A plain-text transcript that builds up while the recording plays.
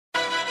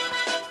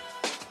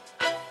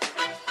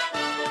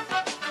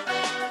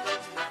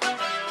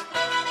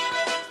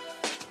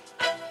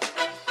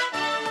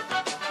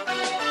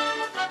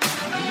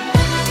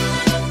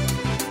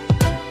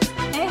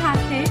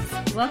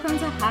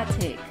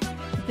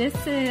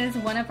This is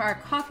one of our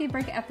coffee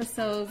break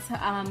episodes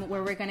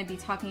where we're going to be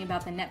talking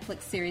about the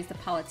Netflix series The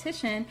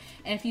Politician.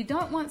 And if you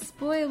don't want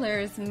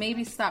spoilers,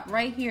 maybe stop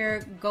right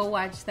here, go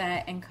watch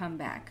that, and come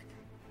back.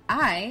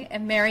 I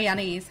am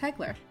Mariana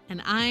Hegler.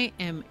 And I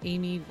am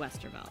Amy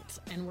Westervelt.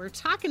 And we're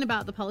talking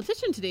about The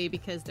Politician today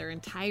because their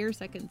entire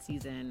second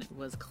season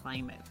was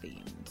climate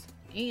themed.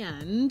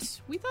 And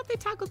we thought they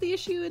tackled the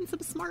issue in some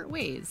smart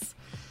ways.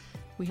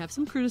 We have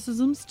some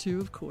criticisms too,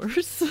 of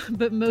course,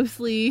 but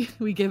mostly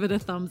we give it a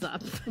thumbs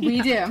up.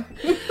 We do.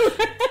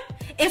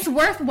 It's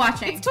worth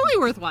watching. It's totally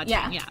worth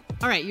watching. Yeah.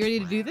 All right, you ready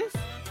to do this?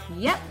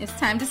 Yep, it's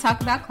time to talk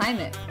about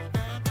climate.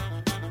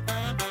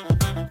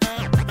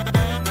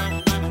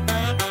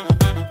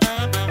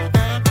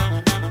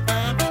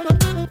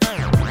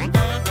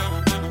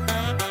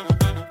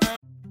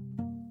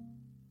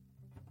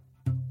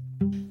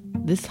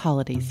 This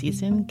holiday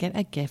season, get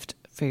a gift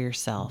for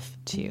yourself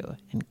too,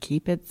 and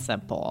keep it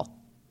simple.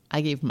 I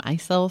gave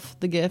myself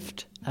the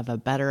gift of a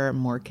better,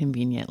 more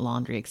convenient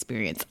laundry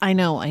experience. I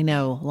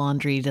know,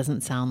 laundry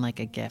doesn't sound like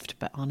a gift,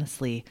 but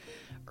honestly,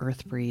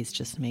 EarthBreeze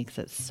just makes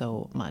it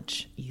so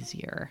much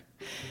easier.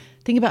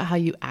 Think about how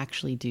you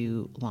actually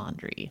do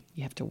laundry.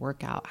 You have to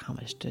work out how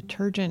much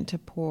detergent to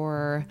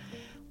pour,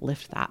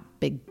 lift that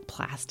big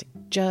plastic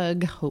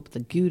jug, hope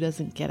the goo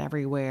doesn't get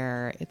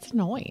everywhere. It's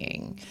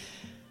annoying.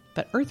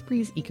 But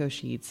EarthBreeze Eco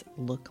Sheets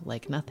look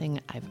like nothing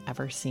I've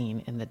ever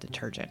seen in the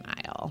detergent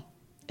aisle.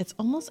 It's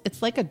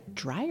like a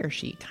dryer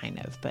sheet kind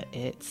of, but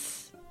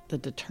it's the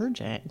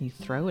detergent and you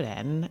throw it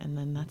in and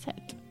then that's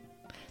it.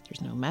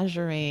 There's no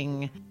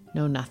measuring,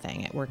 no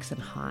nothing. It works in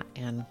hot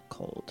and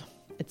cold.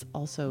 It's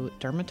also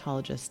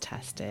dermatologist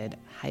tested,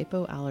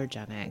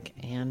 hypoallergenic,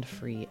 and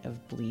free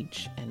of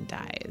bleach and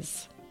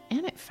dyes.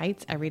 And it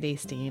fights everyday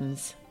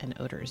stains and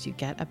odors. You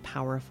get a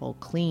powerful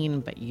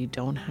clean, but you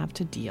don't have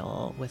to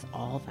deal with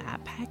all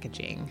that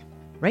packaging.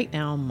 Right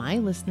now, my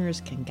listeners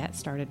can get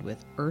started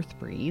with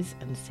EarthBreeze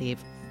and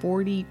save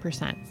 40%,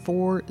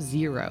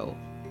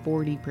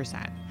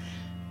 40%.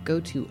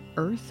 Go to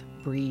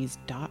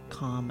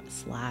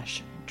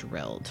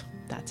earthbreeze.com/drilled.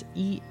 That's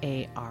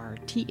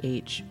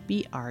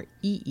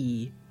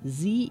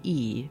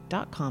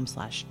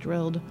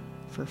EARTHBREEZE.com/drilled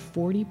for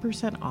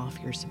 40% off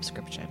your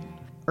subscription.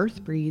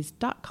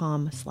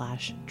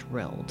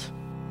 earthbreeze.com/drilled.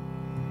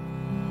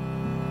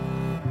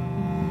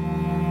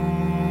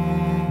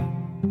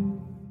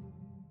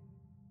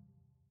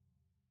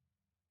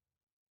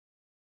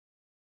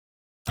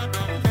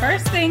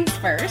 First things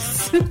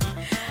first.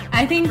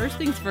 I think First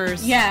things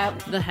first. Yeah.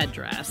 The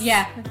headdress.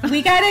 Yeah.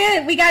 We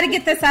gotta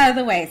get this out of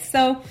the way.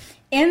 So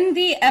in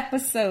the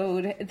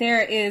episode,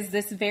 there is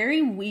this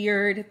very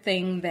weird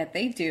thing that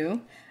they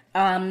do.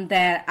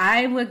 That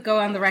I would go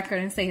on the record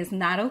and say is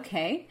not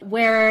okay,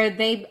 where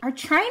they are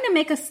trying to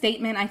make a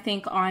statement, I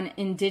think, on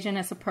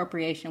indigenous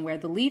appropriation, where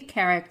the lead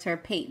character,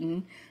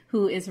 Peyton,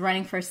 who is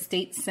running for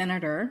state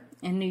senator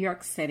in New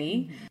York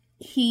City,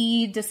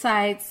 he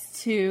decides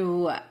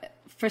to,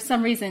 for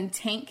some reason,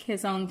 tank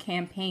his own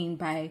campaign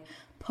by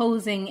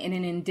posing in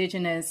an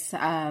indigenous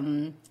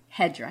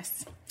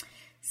headdress.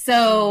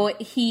 So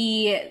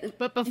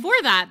But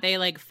before that,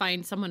 they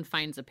someone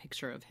finds a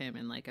picture of him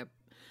in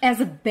as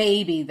a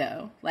baby,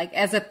 though,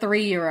 as a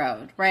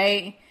 3-year-old,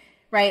 right?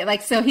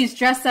 Right. So he's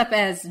dressed up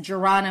as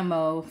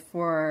Geronimo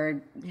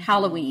for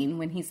Halloween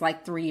when he's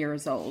 3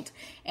 years old.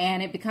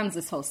 And it becomes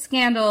this whole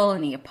scandal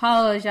and he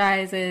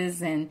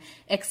apologizes and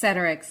et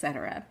cetera, et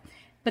cetera.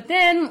 But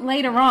then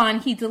later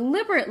on, he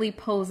deliberately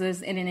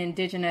poses in an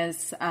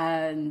indigenous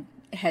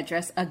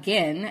headdress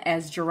again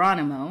as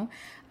Geronimo.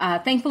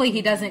 Thankfully,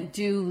 he doesn't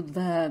do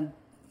the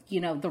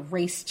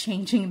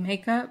race-changing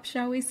makeup,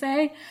 shall we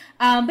say.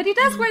 But he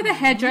does wear the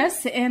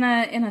headdress in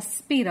a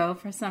Speedo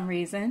for some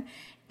reason.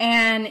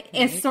 And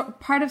it's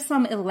part of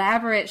some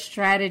elaborate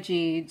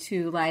strategy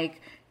to,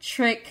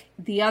 trick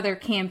the other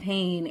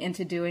campaign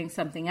into doing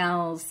something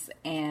else.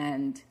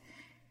 And,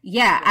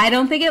 yeah, I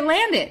don't think it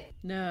landed.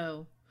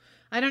 No.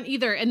 I don't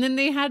either. And then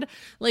they had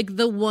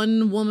the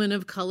one woman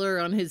of color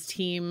on his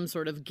team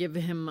sort of give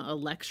him a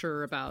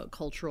lecture about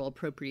cultural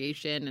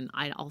appropriation. And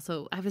I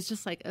was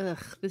just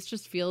ugh, this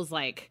just feels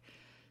like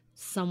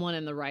someone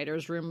in the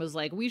writer's room was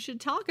like, we should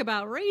talk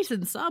about race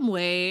in some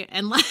way.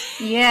 And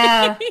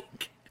yeah,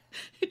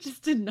 it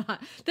just did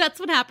not. That's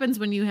what happens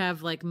when you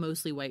have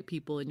mostly white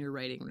people in your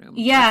writing room.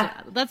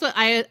 Yeah. That's what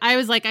I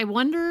was like, I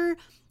wonder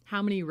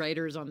how many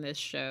writers on this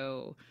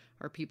show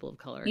are people of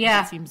color.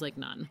 Yeah. It seems like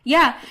none.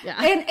 Yeah.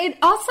 And it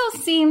also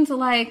seems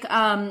like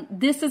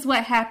this is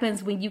what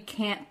happens when you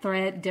can't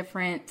thread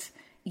different,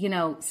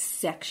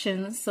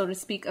 sections, so to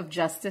speak, of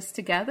justice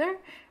together,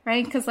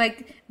 right? Because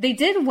they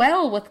did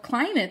well with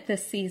climate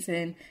this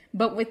season,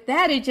 but with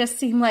that, it just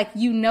seemed like,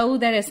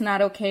 that it's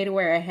not okay to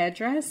wear a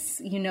headdress.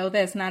 That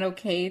it's not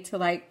okay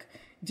to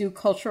do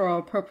cultural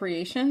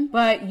appropriation,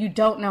 but you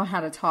don't know how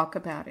to talk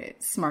about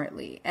it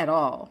smartly at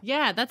all.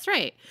 Yeah, that's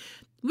right.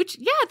 Which,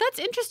 yeah, that's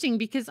interesting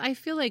because I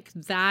feel like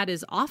that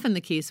is often the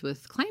case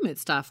with climate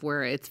stuff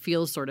where it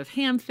feels sort of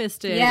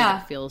ham-fisted. Yeah.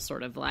 And it feels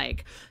sort of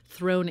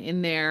thrown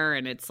in there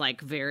and it's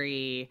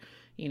very,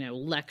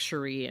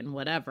 lectury and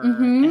whatever.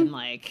 And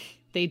like,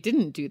 they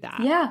didn't do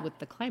that with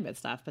the climate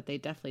stuff, but they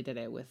definitely did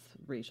it with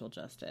racial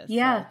justice.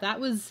 Yeah. So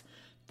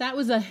that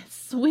was a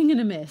swing and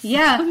a miss.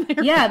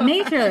 Yeah,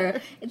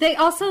 major. They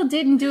also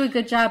didn't do a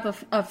good job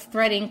of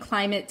threading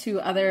climate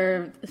to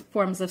other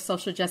forms of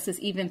social justice,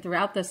 even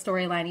throughout the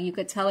storyline. You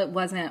could tell it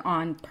wasn't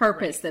on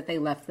purpose that they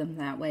left them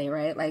that way,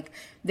 right? Like,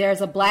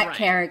 there's a black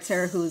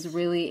character who's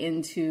really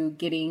into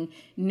getting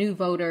new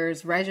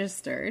voters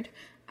registered.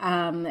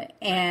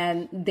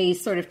 And they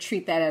sort of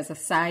treat that as a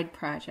side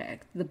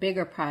project. The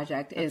bigger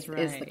project is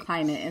the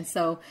climate. And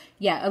so,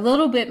 a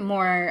little bit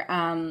more,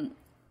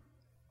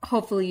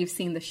 hopefully you've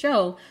seen the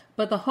show,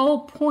 but the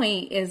whole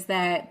point is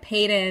that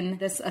Peyton,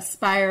 this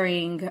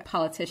aspiring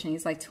politician,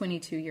 he's like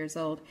 22 years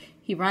old,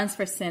 he runs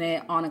for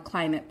Senate on a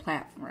climate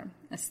platform,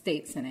 a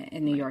state Senate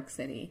in New York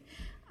City.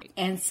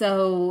 And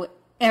so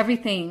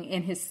everything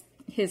in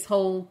his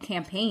whole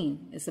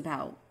campaign is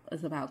about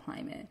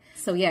climate.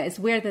 So it's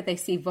weird that they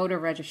see voter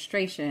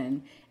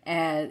registration,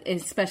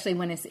 especially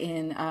when it's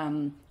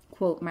in,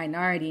 quote,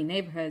 minority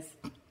neighborhoods,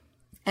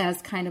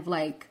 as kind of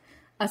like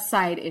a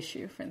side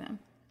issue for them.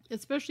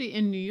 Especially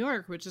in New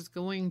York, which is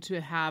going to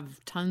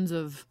have tons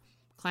of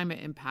climate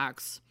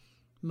impacts,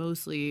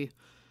 mostly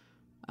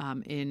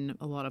in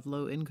a lot of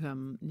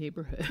low-income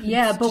neighborhoods.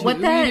 Yeah, but what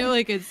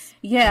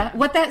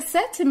that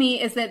said to me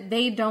is that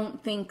they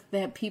don't think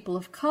that people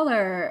of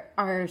color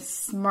are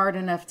smart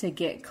enough to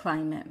get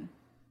climate.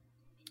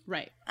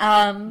 Right.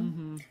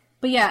 But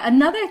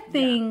another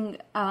thing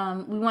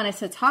we wanted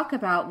to talk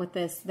about with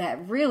this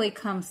that really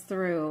comes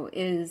through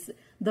is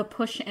the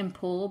push and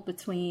pull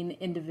between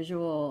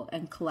individual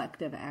and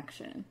collective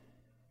action.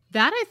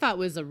 That I thought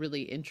was a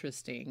really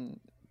interesting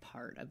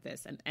part of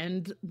this,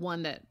 and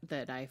one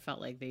that I felt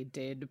like they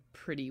did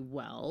pretty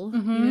well,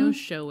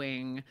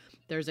 showing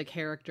there's a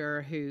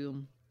character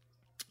who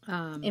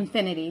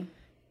Infinity,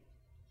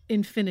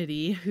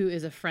 who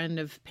is a friend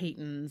of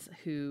Peyton's,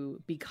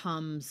 who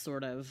becomes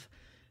sort of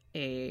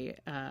a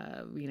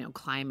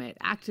climate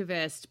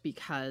activist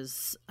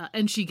because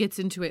and she gets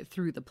into it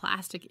through the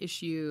plastic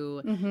issue,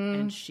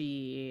 and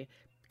she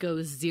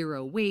goes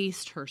zero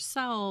waste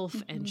herself,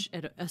 and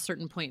at a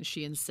certain point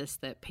she insists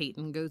that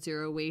Peyton go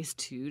zero waste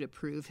too, to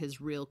prove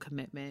his real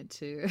commitment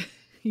to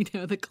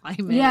the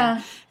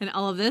climate and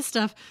all of this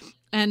stuff.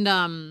 And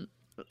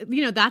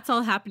that's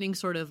all happening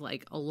sort of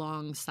like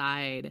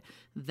alongside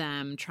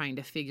them trying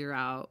to figure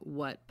out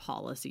what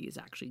policies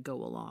actually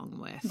go along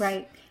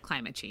with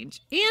climate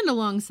change, and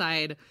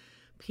alongside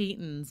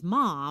Peyton's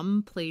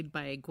mom, played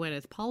by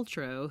Gwyneth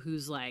Paltrow,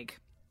 who's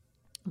like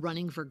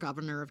running for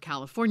governor of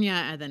California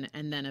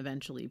and then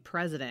eventually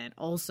president,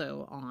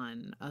 also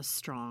on a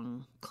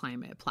strong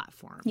climate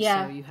platform.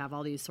 So you have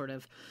all these sort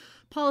of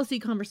policy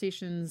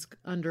conversations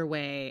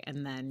underway,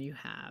 and then you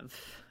have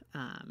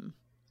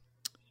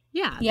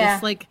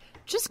this like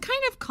just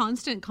kind of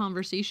constant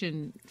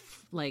conversation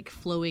like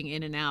flowing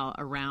in and out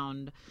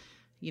around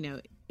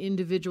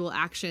individual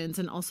actions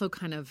and also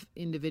kind of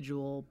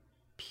individual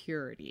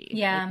purity.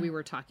 Like we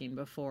were talking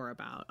before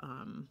about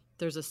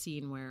there's a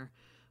scene where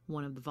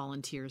one of the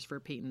volunteers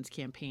for Peyton's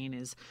campaign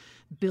is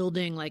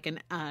building like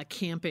a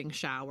camping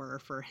shower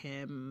for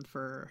him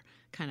for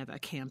kind of a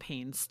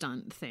campaign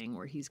stunt thing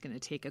where he's going to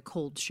take a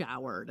cold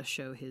shower to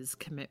show his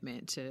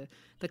commitment to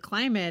the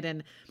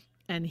climate.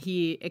 And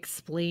he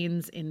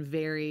explains in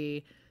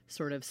very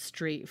sort of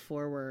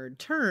straightforward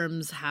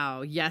terms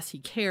how, yes, he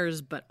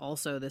cares, but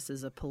also this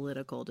is a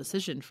political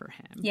decision for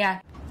him.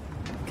 Yeah.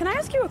 Can I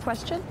ask you a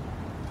question?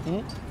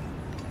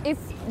 If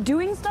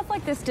doing stuff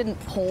like this didn't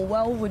poll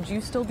well, would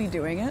you still be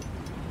doing it?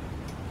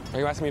 Are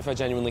you asking me if I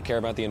genuinely care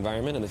about the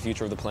environment and the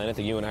future of the planet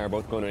that you and I are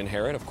both going to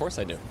inherit? Of course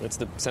I do. It's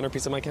the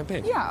centerpiece of my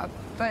campaign. Yeah,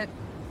 but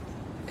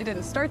it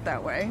didn't start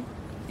that way.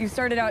 You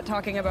started out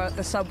talking about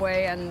the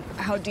subway and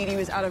how Dee Dee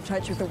was out of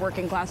touch with the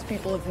working class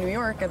people of New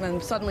York, and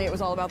then suddenly it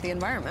was all about the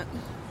environment.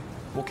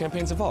 Well,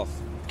 campaigns evolve.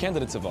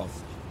 Candidates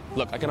evolve.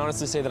 Look, I can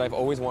honestly say that I've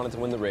always wanted to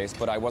win the race,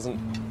 but I wasn't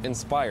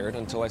inspired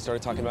until I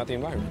started talking about the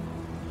environment.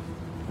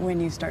 When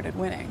you started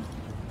winning.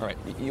 All right,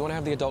 you want to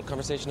have the adult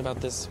conversation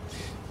about this?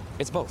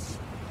 It's both,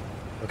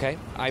 okay?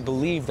 I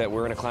believe that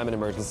we're in a climate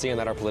emergency and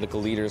that our political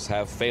leaders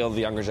have failed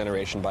the younger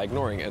generation by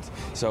ignoring it.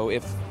 So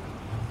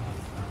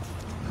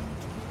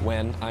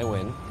when I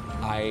win,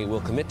 I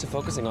will commit to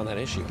focusing on that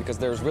issue because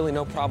there's really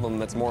no problem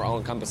that's more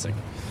all-encompassing.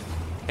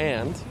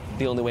 And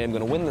the only way I'm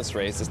going to win this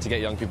race is to get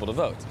young people to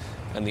vote.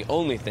 And the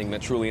only thing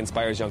that truly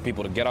inspires young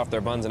people to get off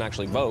their buns and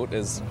actually vote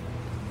is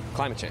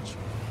climate change.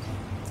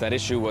 If that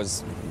issue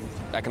was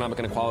economic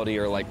inequality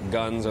or like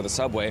guns or the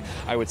subway,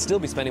 I would still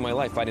be spending my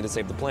life fighting to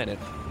save the planet.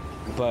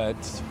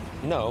 But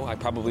no, I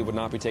probably would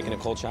not be taking a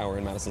cold shower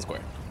in Madison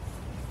Square.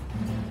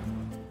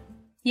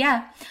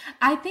 Yeah,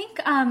 I think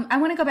I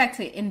want to go back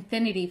to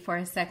Infinity for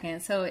a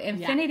second. So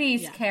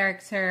Infinity's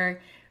character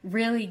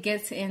really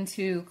gets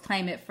into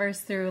climate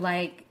first through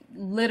like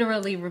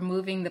literally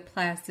removing the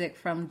plastic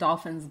from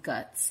dolphins'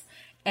 guts.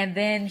 And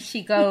then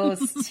she goes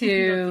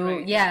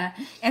to,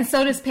 and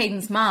so does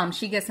Peyton's mom.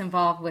 She gets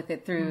involved with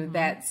it through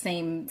that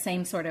same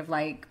sort of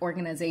like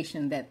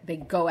organization that they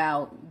go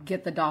out,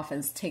 get the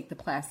dolphins, take the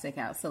plastic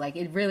out. So like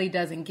it really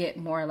doesn't get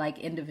more like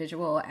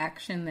individual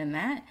action than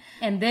that.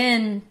 And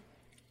then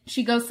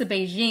she goes to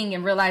Beijing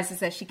and realizes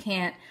that she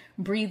can't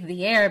breathe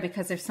the air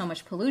because there's so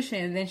much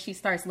pollution. And then she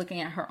starts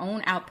looking at her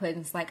own output and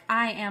it's like,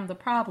 I am the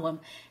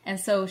problem. And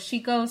so she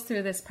goes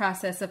through this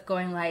process of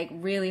going like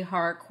really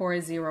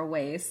hardcore zero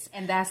waste.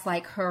 And that's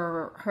like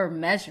her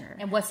measure.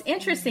 And what's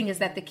interesting is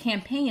that the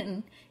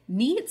campaign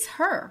needs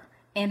her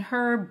and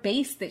her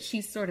base that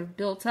she's sort of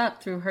built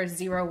up through her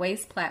zero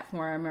waste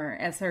platform, or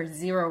as a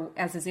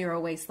zero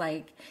waste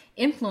like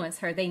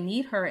influencer. They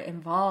need her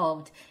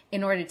involved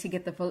in order to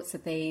get the votes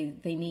that they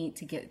need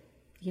to get,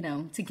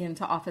 to get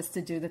into office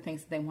to do the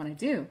things that they want to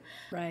do.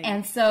 Right.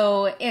 And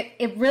so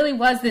it really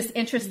was this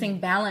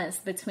interesting balance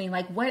between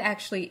like what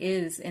actually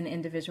is an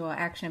individual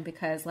action,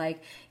 because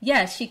like,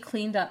 she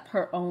cleaned up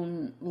her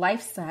own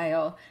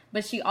lifestyle,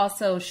 but she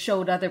also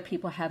showed other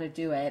people how to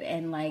do it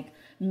and like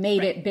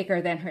made it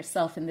bigger than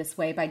herself in this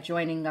way by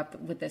joining up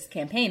with this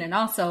campaign. And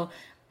also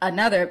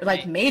another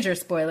like major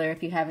spoiler,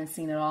 if you haven't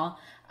seen it all,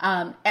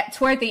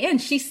 toward the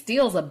end, she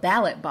steals a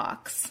ballot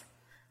box.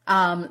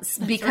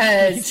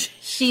 Because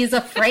she's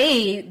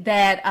afraid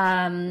that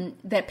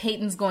that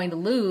Peyton's going to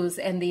lose,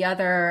 and the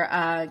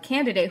other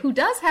candidate, who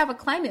does have a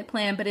climate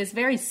plan but is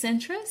very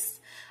centrist.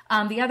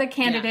 The other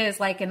candidate is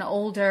like an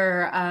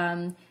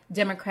older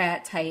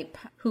Democrat type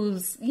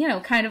who's,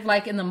 kind of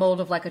like in the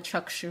mold of like a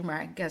Chuck Schumer,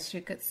 I guess you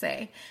could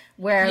say,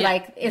 where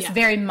like it's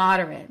very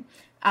moderate.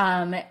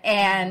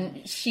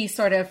 And she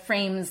sort of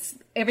frames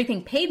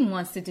everything Peyton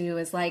wants to do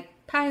as like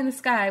pie in the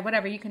sky,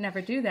 whatever, you can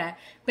never do that.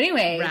 But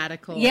anyway,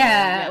 radical.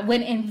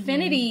 When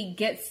Infinity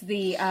gets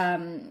the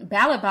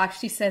ballot box,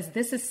 she says,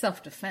 this is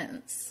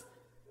self-defense.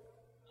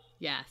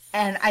 Yes.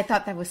 And I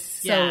thought that was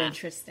so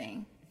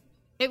interesting.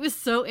 It was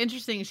so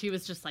interesting. She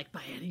was just like,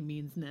 by any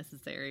means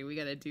necessary, we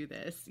got to do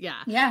this. Yeah.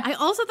 Yeah. I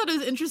also thought it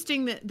was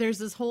interesting that there's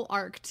this whole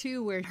arc,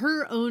 too, where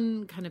her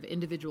own kind of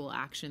individual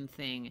action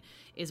thing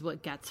is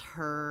what gets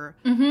her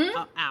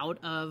out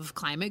of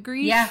climate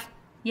grief. Yeah.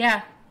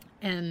 Yeah.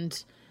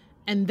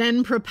 And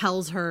then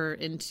propels her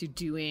into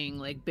doing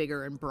like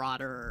bigger and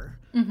broader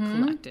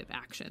collective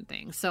action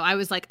things. So I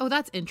was like, oh,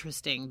 that's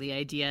interesting. The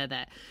idea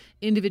that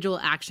individual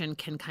action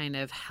can kind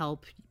of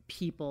help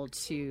people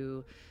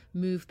to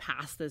move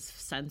past this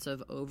sense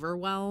of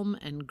overwhelm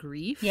and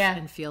grief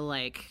and feel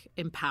like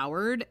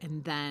empowered.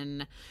 And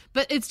then,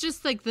 but it's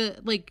just like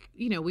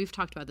we've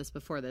talked about this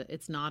before, that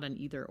it's not an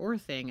either or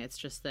thing. It's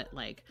just that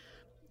like,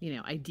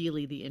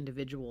 ideally the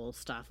individual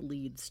stuff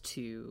leads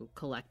to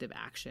collective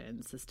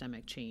action,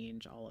 systemic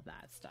change, all of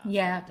that stuff.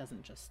 Yeah. It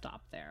doesn't just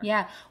stop there.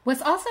 Yeah.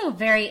 What's also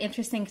very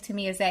interesting to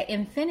me is that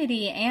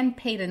Infinity and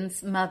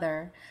Peyton's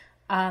mother,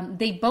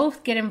 they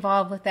both get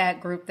involved with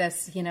that group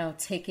that's,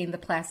 taking the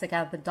plastic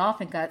out of the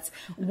dolphin guts.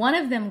 One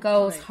of them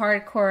goes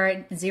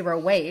hardcore zero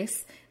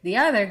waste. The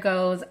other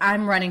goes,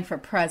 I'm running for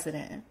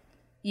president.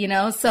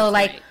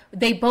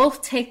 They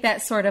both take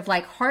that sort of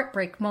like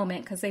heartbreak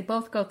moment, because they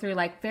both go through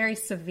like very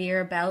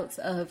severe bouts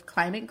of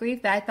climate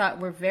grief that I thought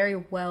were very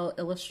well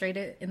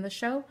illustrated in the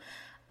show.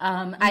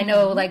 I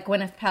know like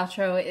Gwyneth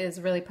Paltrow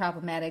is really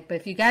problematic, but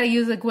if you got to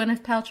use a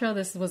Gwyneth Paltrow,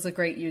 this was a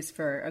great use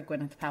for a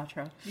Gwyneth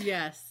Paltrow.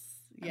 Yes.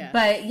 Yeah.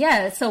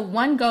 But so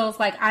one goes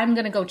like, I'm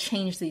going to go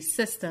change these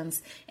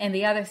systems. And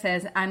the other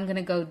says, I'm going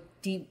to go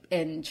deep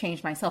and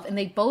change myself. And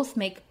they both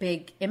make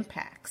big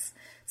impacts.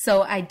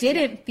 So I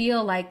didn't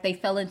feel like they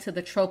fell into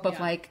the trope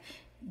of like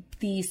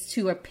these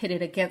two are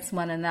pitted against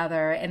one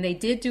another. And they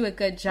did do a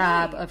good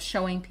job of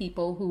showing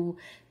people who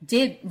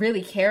did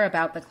really care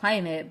about the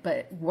climate,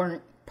 but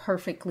weren't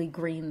perfectly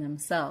green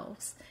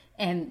themselves.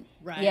 And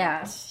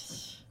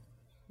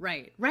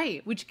Right.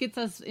 Which gets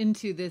us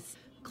into this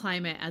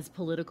climate as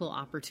political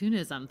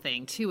opportunism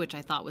thing too, which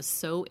I thought was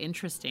so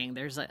interesting.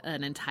 There's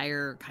an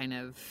entire kind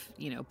of,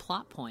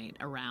 plot point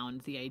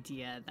around the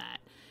idea that,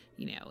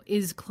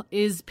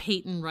 is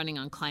Peyton running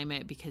on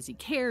climate because he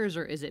cares,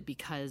 or is it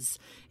because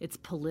it's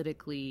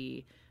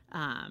politically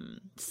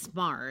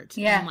smart?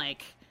 Yeah. And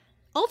like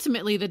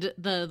ultimately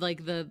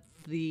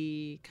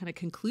the kind of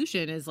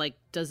conclusion is like,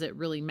 does it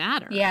really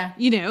matter? Yeah.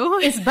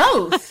 It's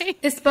both.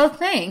 It's both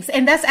things.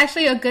 And that's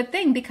actually a good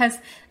thing, because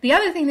the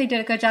other thing they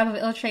did a good job of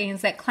illustrating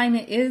is that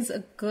climate is a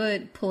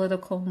good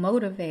political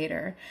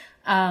motivator.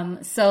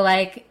 So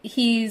like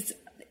his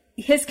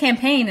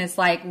campaign is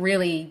like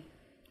really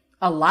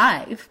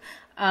alive.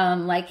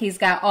 Like he's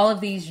got all of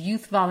these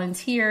youth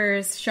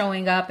volunteers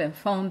showing up and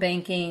phone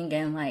banking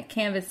and like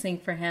canvassing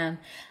for him.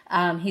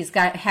 He's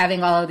got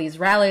having all of these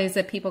rallies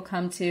that people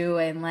come to,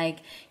 and like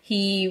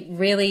he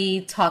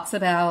really talks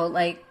about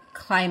like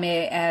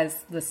climate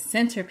as the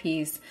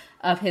centerpiece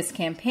of his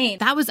campaign.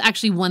 That was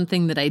actually one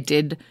thing that I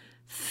did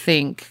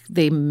think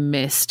they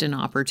missed an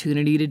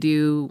opportunity to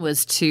do,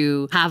 was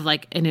to have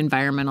like an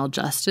environmental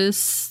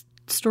justice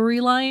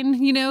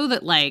storyline,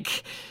 that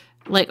like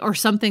like, or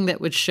something that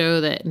would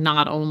show that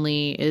not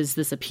only is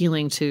this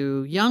appealing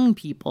to young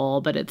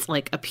people, but it's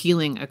like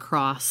appealing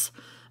across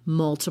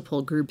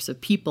multiple groups of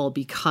people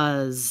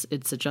because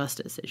it's a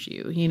justice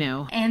issue, you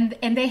know? And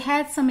they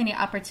had so many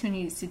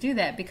opportunities to do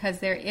that because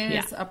there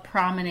is a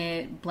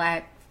prominent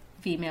Black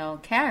female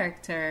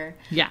character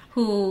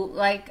who,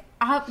 like,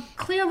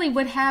 clearly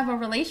would have a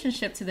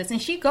relationship to this.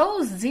 And she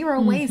goes zero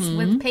waste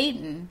with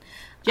Peyton.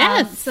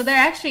 Yes. So there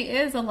actually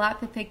is a lot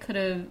that they could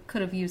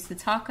have used to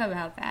talk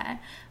about that.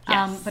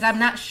 Yes. But I'm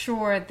not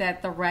sure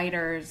that the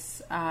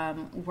writers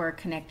were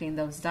connecting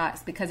those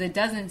dots because it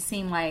doesn't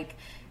seem like,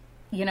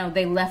 you know,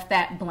 they left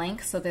that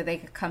blank so that they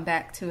could come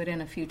back to it in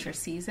a future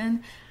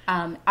season.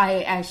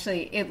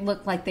 It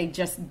looked like they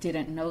just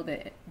didn't know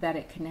that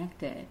it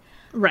connected.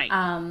 Right.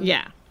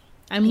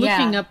 I'm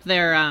looking up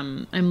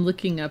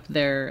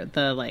their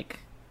the like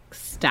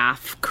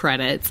staff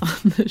credits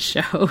on the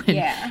show.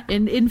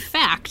 And in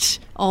fact,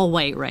 all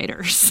white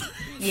writers.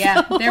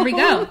 Yeah, there we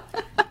go.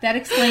 That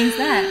explains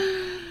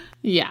that.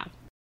 Yeah.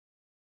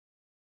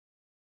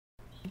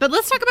 But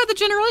let's talk about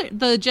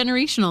the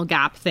generational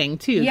gap thing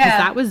too, because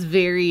that was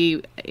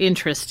very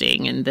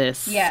interesting in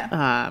this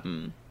show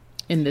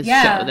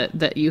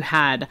that you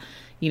had,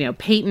 you know,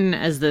 Peyton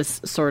as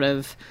this sort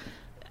of,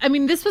 I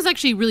mean, this was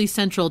actually really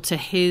central to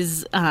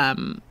his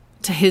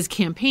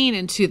campaign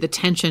and to the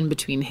tension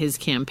between his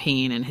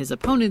campaign and his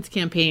opponent's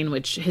campaign,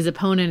 which his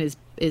opponent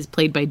is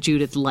played by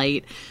Judith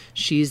Light.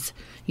 She's,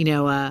 you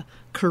know, a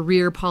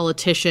career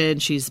politician.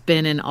 She's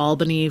been in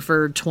Albany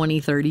for 20,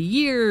 30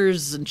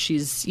 years. And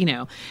she's, you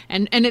know,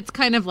 and it's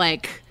kind of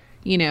like,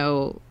 you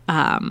know,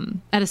 at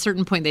a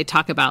certain point they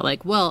talk about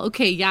like, well,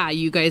 okay, yeah,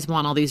 you guys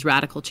want all these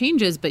radical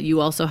changes, but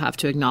you also have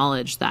to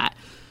acknowledge that,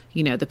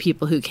 you know, the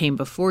people who came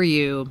before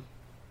you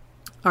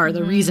are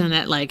the reason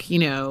that, like, you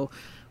know,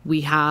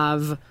 we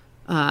have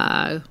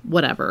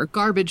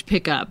garbage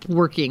pickup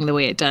working the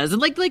way it does.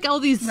 And like all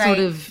these sort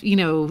of, you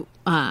know,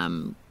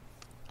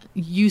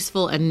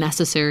 useful and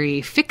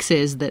necessary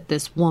fixes that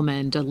this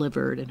woman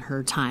delivered in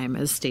her time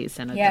as state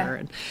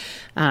senator.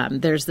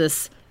 And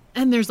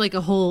there's like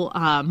a whole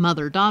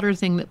mother-daughter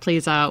thing that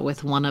plays out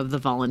with one of the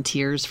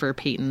volunteers for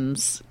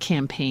Peyton's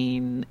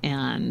campaign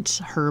and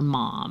her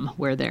mom,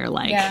 where they're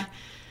like,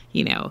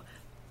 you know,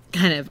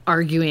 kind of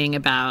arguing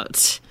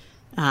about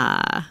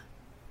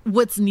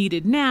what's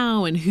needed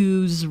now and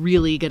who's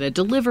really going to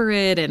deliver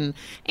it. And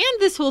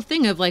this whole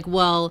thing of like,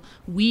 well,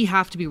 we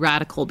have to be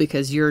radical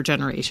because your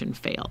generation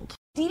failed.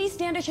 Dee Dee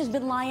Standish has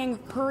been lying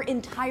her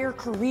entire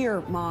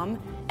career, Mom.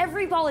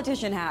 Every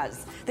politician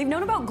has. They've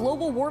known about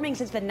global warming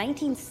since the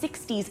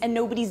 1960s, and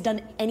nobody's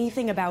done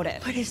anything about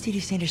it. But is Dee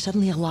Dee Standish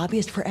suddenly a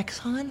lobbyist for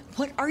Exxon?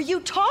 What are you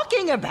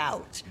talking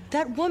about?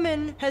 That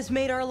woman has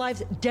made our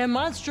lives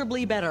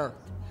demonstrably better.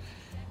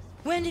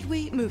 When did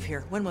we move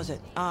here? When was it?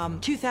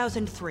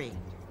 2003.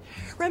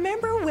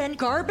 Remember when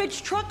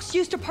garbage trucks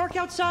used to park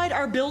outside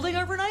our building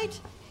overnight?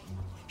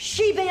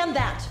 She banned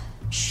that.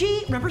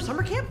 Remember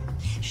summer camp?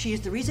 She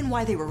is the reason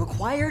why they were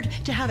required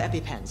to have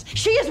EpiPens.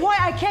 She is why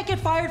I can't get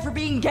fired for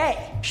being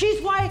gay.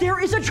 She's why there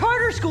is a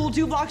charter school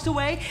 2 blocks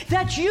away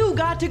that you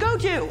got to go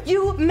to.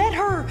 You met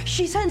her.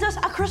 She sends us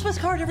a Christmas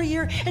card every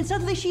year, and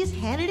suddenly she is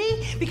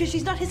Hannity because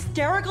she's not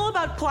hysterical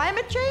about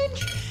climate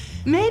change?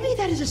 Maybe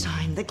that is a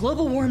sign that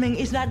global warming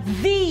is not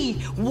the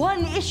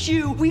one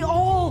issue we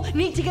all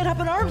need to get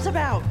up in arms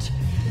about.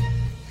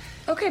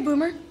 Okay,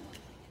 Boomer.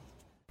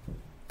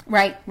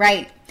 Right.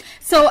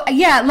 So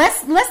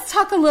let's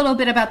talk a little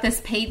bit about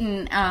this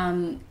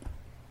Peyton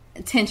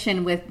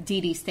tension with Dee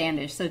Dee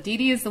Standish. So Dee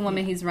Dee is the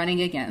woman he's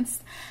running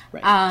against.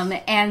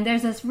 Right. And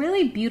there's this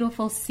really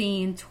beautiful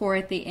scene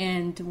toward the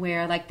end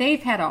where like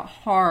they've had a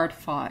hard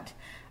fought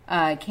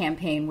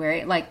campaign where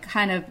it like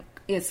kind of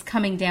is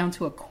coming down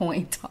to a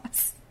coin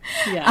toss.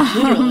 Yeah,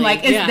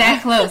 like it's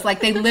that close. Like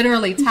they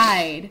literally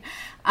tied.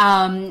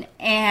 And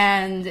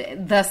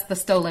thus the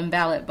stolen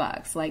ballot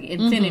box. Like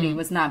Infinity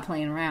was not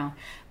playing around.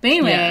 But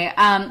anyway,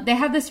 they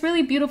have this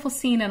really beautiful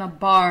scene in a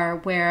bar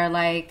where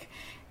like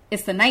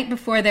it's the night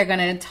before they're going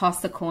to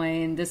toss the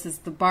coin. This is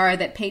the bar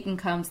that Peyton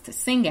comes to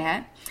sing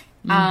at.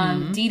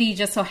 Dee Dee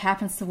just so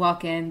happens to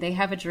walk in. They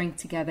have a drink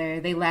together.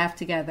 They laugh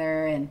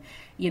together, and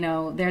you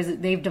know,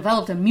 they've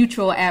developed a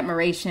mutual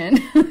admiration,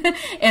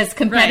 as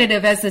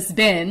competitive as it's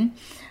been.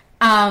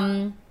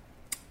 And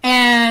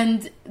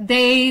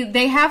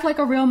they have like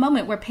a real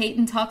moment where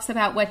Peyton talks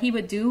about what he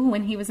would do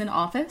when he was in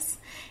office,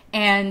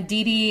 and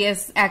Dee Dee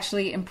is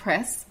actually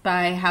impressed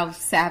by how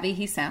savvy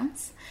he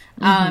sounds.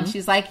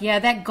 She's like, yeah,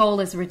 that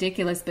goal is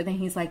ridiculous. But then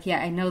he's like,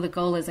 yeah, I know the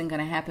goal isn't going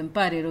to happen,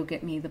 but it'll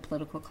get me the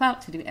political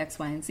clout to do X,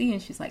 Y, and Z.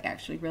 And she's like,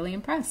 actually really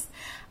impressed.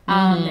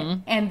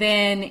 And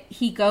then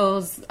he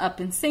goes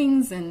up and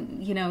sings,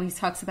 and, you know, he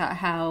talks about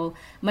how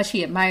much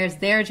he admires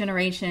their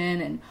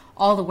generation and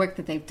all the work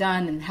that they've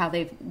done and how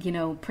they've, you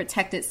know,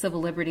 protected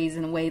civil liberties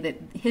in a way that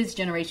his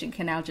generation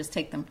can now just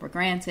take them for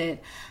granted.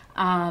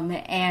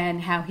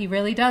 And how he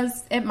really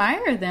does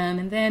admire them.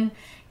 And then,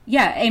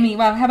 Yeah, Amy,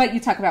 well, how about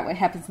you talk about what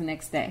happens the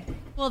next day?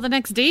 Well, the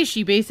next day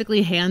she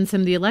basically hands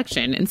him the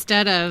election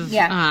instead of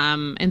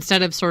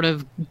sort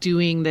of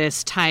doing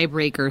this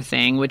tiebreaker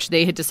thing, which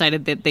they had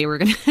decided that they were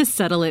going to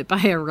settle it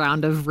by a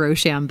round of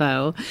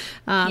Rochambeau.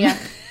 Yeah.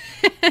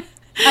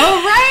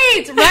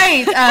 Oh,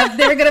 right.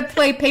 They were going to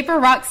play paper,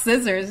 rock,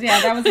 scissors.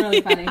 Yeah, that was really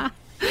funny.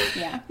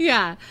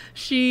 Yeah.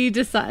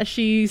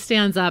 She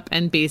stands up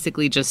and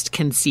basically just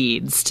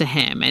concedes to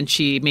him, and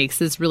she makes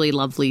this really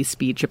lovely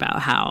speech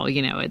about how,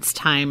 you know, it's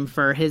time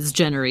for his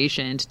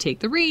generation to take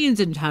the reins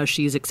and how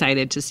she's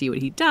excited to see what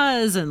he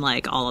does and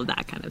like all of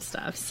that kind of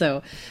stuff.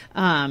 So,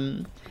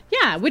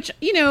 which,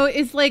 you know,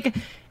 is like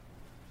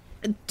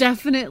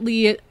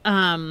definitely, you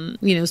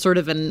know, sort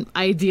of an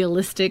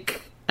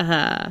idealistic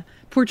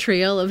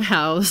portrayal of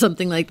how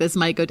something like this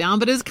might go down,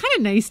 but it was kind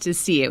of nice to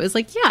see. It was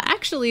like, yeah,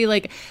 actually,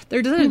 like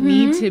there doesn't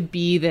need to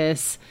be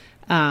this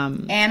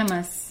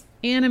animus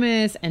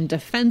and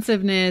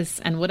defensive-ness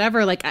and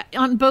whatever. Like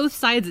on both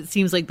sides, it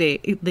seems like they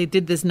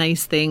did this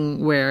nice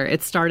thing where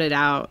it started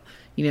out,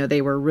 you know,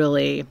 they were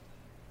really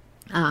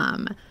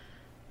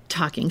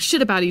talking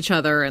shit about each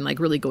other and like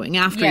really going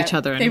after each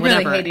other and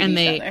whatever.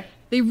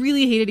 They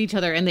really hated each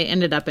other, and they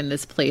ended up in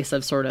this place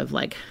of sort of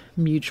like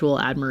mutual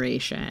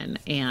admiration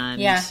and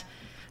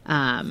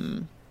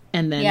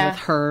then with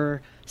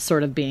her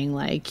sort of being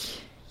like,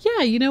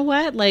 yeah, you know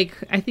what? Like,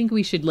 I think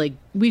we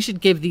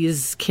should give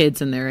these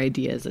kids and their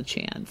ideas a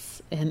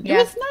chance. And it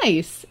was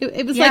nice.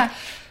 It was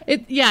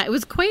it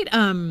was quite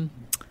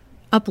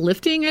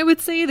uplifting, I would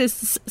say,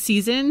 this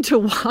season to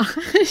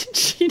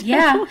watch. You know?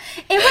 Yeah,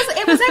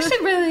 it was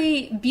actually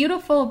really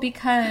beautiful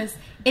because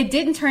it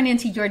didn't turn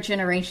into your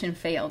generation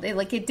failed.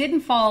 It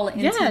didn't fall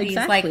into these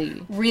like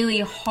really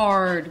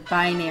hard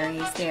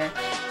binaries there.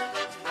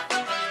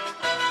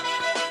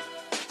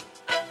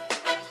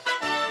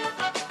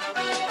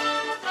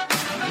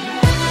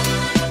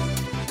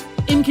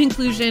 In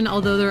conclusion,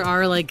 although there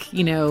are like,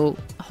 you know,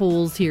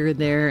 holes here and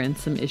there and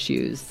some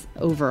issues,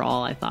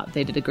 overall, I thought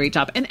they did a great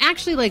job. And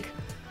actually, like,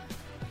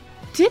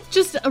 did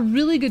just a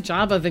really good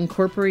job of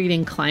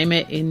incorporating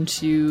climate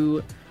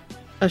into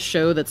a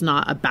show that's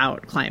not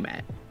about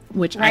climate,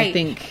 which I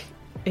think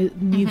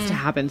it needs to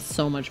happen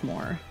so much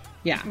more.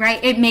 Yeah.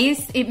 Right. It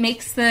makes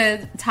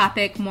the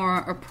topic more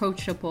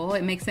approachable.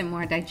 It makes it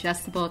more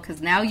digestible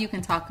because now you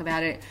can talk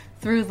about it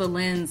through the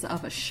lens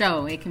of a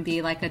show. It can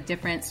be like a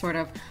different sort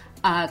of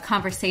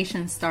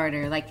conversation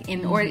starter. Like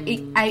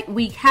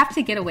we have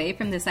to get away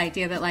from this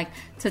idea that like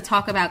to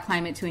talk about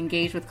climate, to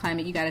engage with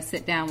climate, you got to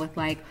sit down with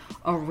like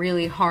a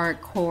really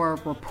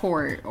hardcore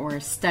report or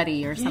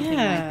study or something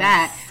like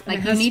that.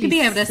 Like you need to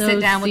be able to sit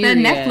down with a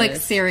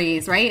Netflix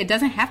series, right? It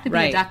doesn't have to be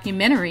a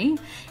documentary.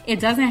 It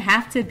doesn't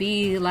have to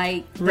be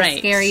like the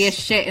scariest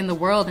shit in the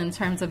world in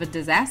terms of a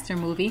disaster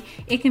movie.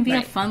 It can be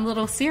a fun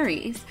little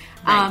series.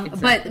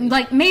 But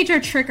like major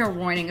trigger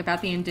warning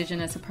about the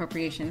indigenous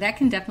appropriation, that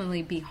can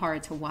definitely be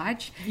hard to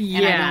watch.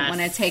 And I don't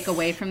want to take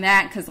away from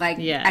that because like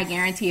I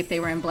guarantee if they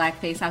were in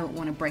blackface, I would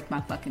want to break my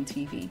fucking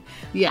TV.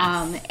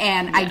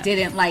 I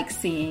didn't like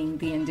seeing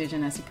the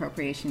indigenous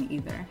appropriation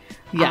either.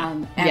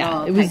 At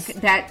all. It was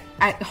like that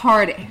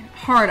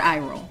hard eye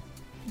roll.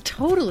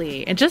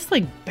 Totally. And just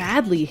like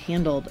badly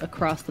handled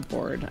across the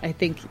board. I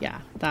think,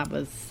 that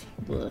was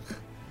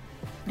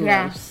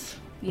gross.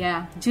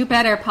 Yeah. Do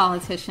better,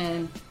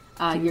 politician.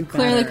 You're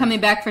clearly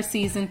coming back for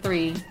season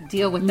 3.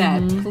 Deal with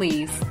that,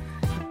 please.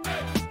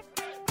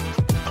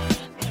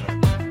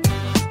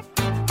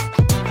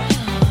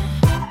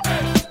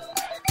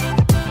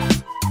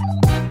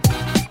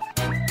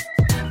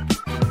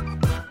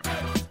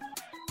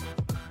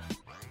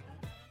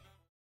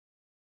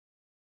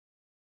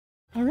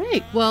 All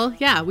right. Well,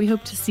 we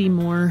hope to see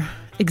more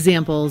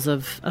examples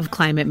of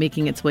climate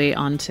making its way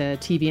onto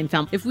TV and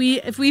film. If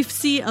we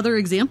see other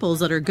examples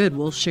that are good,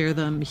 we'll share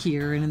them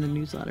here and in the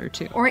newsletter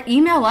too. Or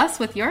email us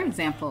with your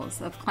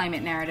examples of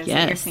climate narratives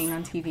that you're seeing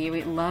on TV.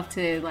 We'd love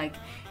to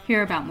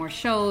hear about more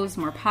shows,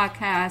 more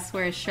podcasts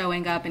where it's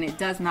showing up, and it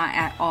does not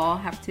at all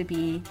have to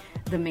be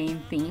the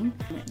main theme.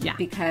 Yeah.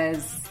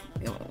 Because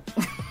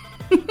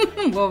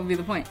what would be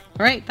the point?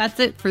 All right, that's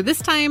it for this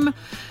time.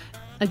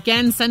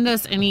 Again, send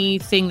us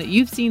anything that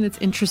you've seen that's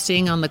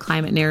interesting on the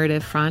climate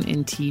narrative front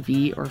in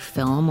TV or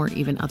film or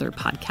even other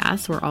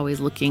podcasts. We're always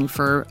looking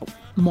for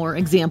more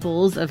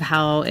examples of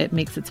how it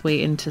makes its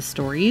way into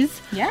stories.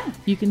 Yeah.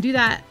 You can do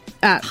that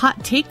at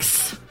Hot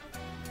Takes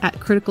at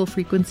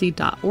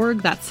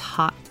criticalfrequency.org. That's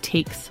Hot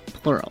Takes,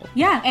 plural.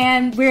 Yeah,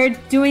 and we're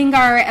doing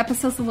our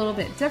episodes a little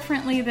bit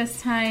differently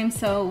this time,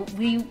 so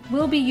we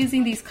will be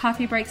using these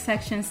coffee break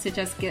sections to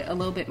just get a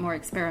little bit more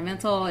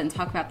experimental and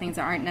talk about things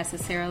that aren't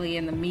necessarily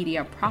in the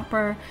media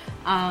proper,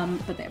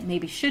 but that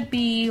maybe should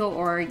be,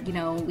 or,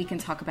 we can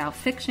talk about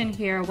fiction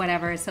here,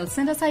 whatever. So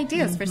send us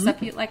ideas for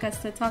stuff you'd like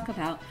us to talk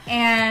about.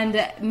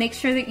 And make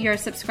sure that you're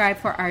subscribed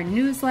for our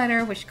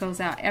newsletter, which goes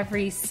out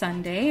every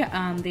Sunday.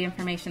 The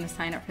information to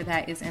sign up for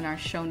that is in our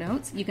show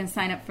notes. You can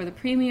sign up for the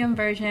premium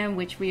version,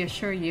 which we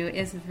assure you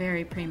is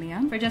very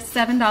premium, for just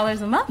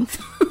 $7 a month.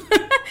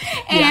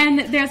 And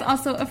there's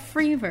also a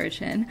free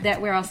version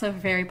that we're also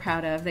very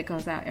proud of that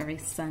goes out every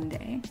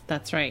Sunday.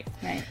 That's right.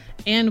 Right.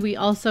 And we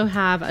also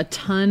have a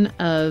ton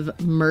of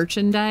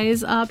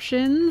merchandise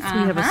options. We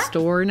have a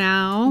store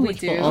now,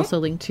 which we'll also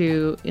link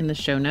to in the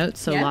show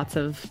notes. So lots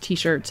of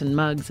t-shirts and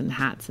mugs and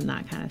hats and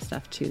that kind of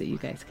stuff too that you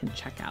guys can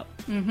check out.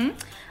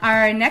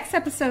 Our next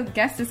episode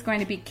guest is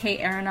going to be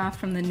Kate Aronoff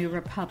from the New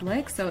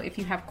Republic. So if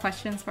you have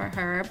questions for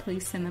her,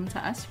 please send them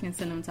to us. You can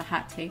send them to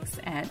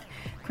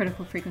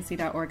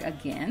hottakes@criticalfrequency.org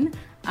again.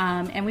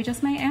 And we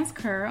just might ask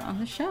her on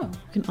the show. You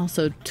can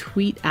also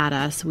tweet at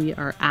us. We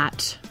are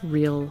at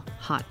Real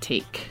Hot Take.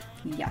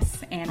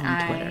 Yes, and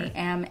I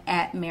am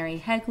at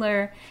Mary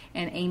Hegler,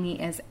 and Amy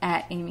is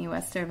at Amy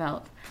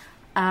Westervelt.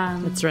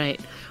 That's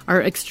right.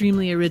 Our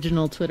extremely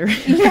original Twitter.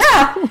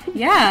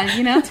 Yeah,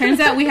 you know, turns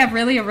out we have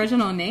really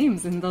original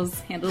names and those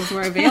handles were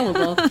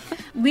available.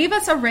 Leave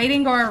us a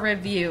rating or a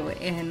review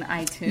in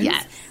iTunes.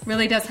 Yes.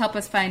 Really does help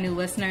us find new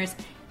listeners.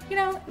 You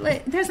know,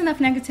 there's enough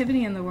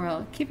negativity in the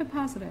world. Keep it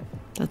positive.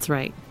 That's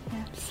right.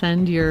 Yeah.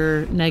 Send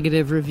your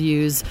negative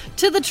reviews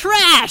to the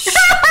trash!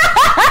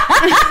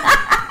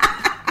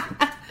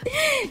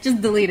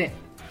 Just delete it.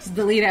 Just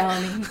delete it,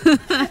 homie.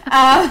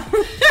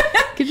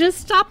 Could just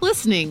stop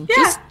listening. Yeah.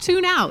 Just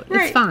tune out.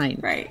 Right. It's fine.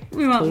 Right.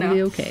 We won't know.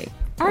 Totally okay.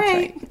 All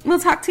right. We'll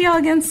talk to y'all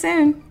again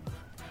soon.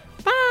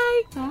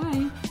 Bye.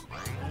 Bye.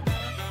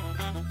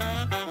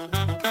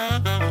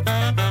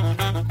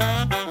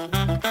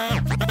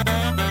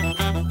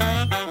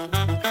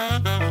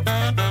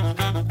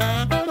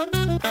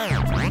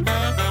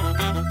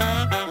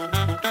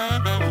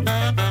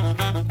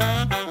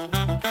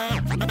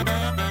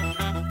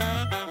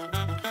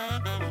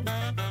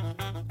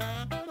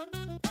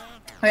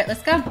 All right,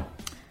 let's go.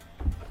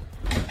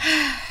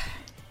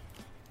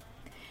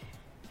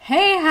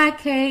 Hey,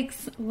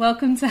 hotcakes.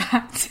 Welcome to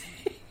Hot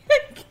Take. I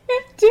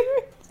can't do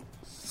it.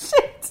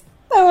 Shit.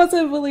 That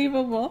wasn't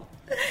believable.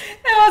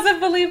 That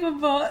wasn't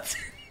believable.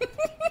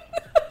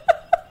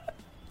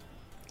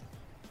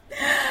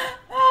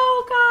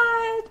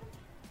 Oh, God.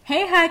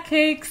 Hey,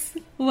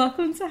 hotcakes.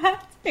 Welcome to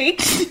Hot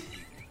Take.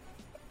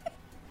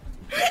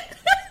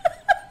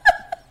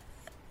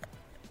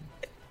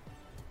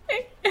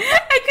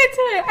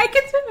 I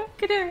can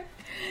do it.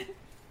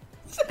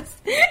 It's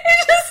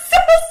just so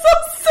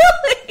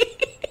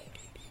silly.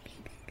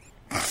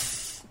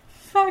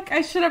 Fuck,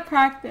 I should have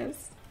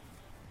practiced.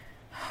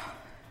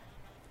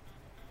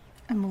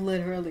 I'm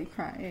literally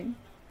crying.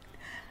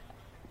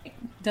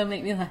 Don't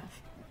make me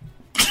laugh.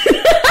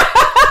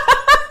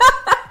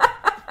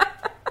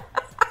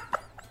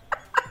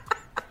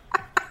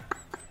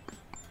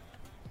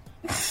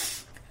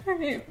 All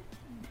right.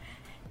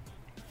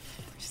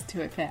 Just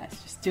do it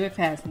fast. Just do it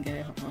fast and get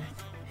it over with.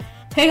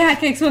 Hey,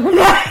 hotcakes, welcome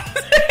back.